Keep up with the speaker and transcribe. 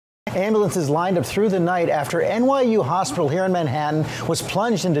Ambulances lined up through the night after NYU Hospital here in Manhattan was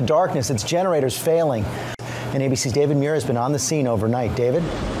plunged into darkness, its generators failing. And ABC's David Muir has been on the scene overnight. David?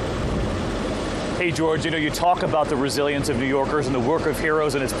 Hey, George, you talk about the resilience of New Yorkers and the work of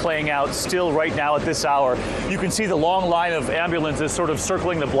heroes, and it's playing out still right now at this hour. You can see the long line of ambulances sort of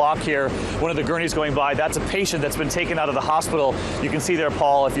circling the block here. One of the gurneys going by, that's a patient that's been taken out of the hospital. You can see there,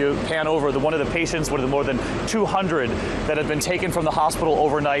 Paul, if you pan over, one of the patients, one of the more than 200 that have been taken from the hospital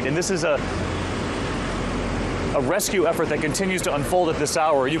overnight. And this is a rescue effort that continues to unfold at this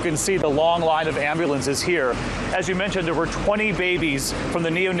hour. You can see the long line of ambulances here. As you mentioned, there were 20 babies from the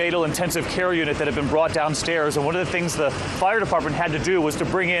neonatal intensive care unit that have been brought downstairs, and one of the things the fire department had to do was to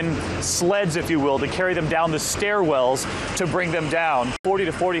bring in sleds, if you will, to carry them down the stairwells to bring them down. 40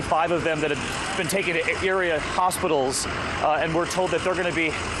 to 45 of them that have been taken to area hospitals, and we're told that they're going to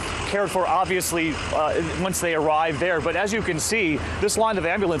be cared for, obviously, once they arrive there. But as you can see, this line of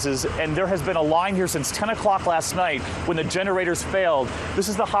ambulances, and there has been a line here since 10 o'clock last night when the generators failed. This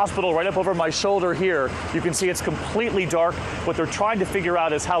is the hospital right up over my shoulder here. You can see it's completely dark. What they're trying to figure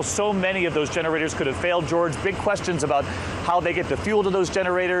out is how so many of those generators could have failed, George. Big questions about how they get the fuel to those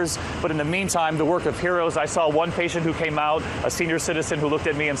generators. But in the meantime, the work of heroes. I saw one patient who came out, a senior citizen who looked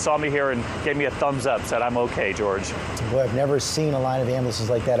at me and saw me here and gave me a thumbs up, said, "I'm okay, George." Boy, I've never seen a line of ambulances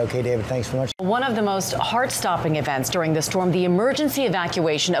like that. Okay, David, thanks very much. One of the most heart-stopping events during the storm, the emergency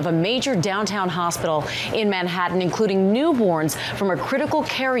evacuation of a major downtown hospital in Manhattan, including newborns from a critical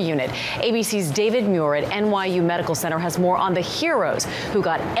care unit. ABC's David Muir at NYU Medical Center has more on the heroes who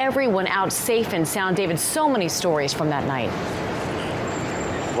got everyone out safe and sound. David, so many stories from that night.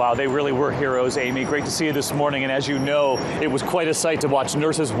 Wow, they really were heroes, Amy. Great to see you this morning. And as you know, it was quite a sight to watch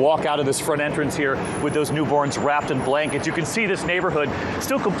nurses walk out of this front entrance here with those newborns wrapped in blankets. You can see this neighborhood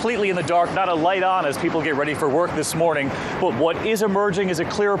still completely in the dark, not a light on as people get ready for work this morning. But what is emerging is a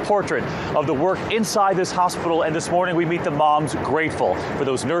clearer portrait of the work inside this hospital. And this morning we meet the moms grateful for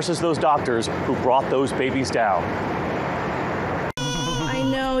those nurses, those doctors who brought those babies down. I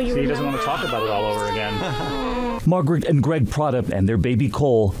know you. See, he doesn't want to talk about it all over again. Margaret and Greg Prada and their baby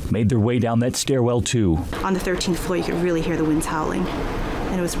Cole made their way down that stairwell too. On the 13th floor, you could really hear the winds howling,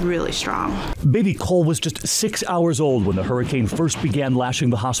 and it was really strong. Baby Cole was just 6 hours old when the hurricane first began lashing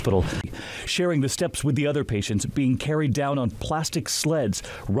the hospital, sharing the steps with the other patients, being carried down on plastic sleds,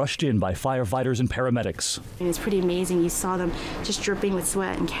 rushed in by firefighters and paramedics. And it's pretty amazing. You saw them just dripping with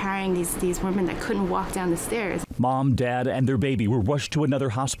sweat and carrying these women that couldn't walk down the stairs. Mom, Dad, and their baby were rushed to another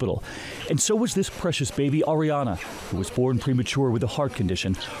hospital. And so was this precious baby, Ariana, who was born premature with a heart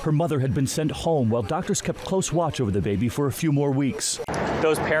condition. Her mother had been sent home while doctors kept close watch over the baby for a few more weeks.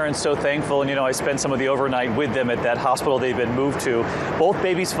 Those parents so thankful, and I spent some of the overnight with them at that hospital they've been moved to. Both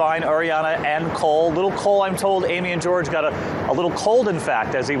babies fine, Ariana and Cole. Little Cole, I'm told, Amy and George got a little cold, in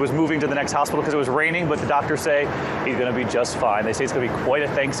fact, as he was moving to the next hospital because it was raining, but the doctors say he's going to be just fine. They say it's going to be quite a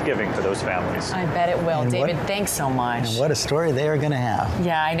Thanksgiving for those families. I bet it will. And David, thanks so much. And what a story they are going to have.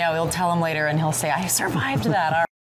 Yeah, I know. He'll tell him later and he'll say, I survived that.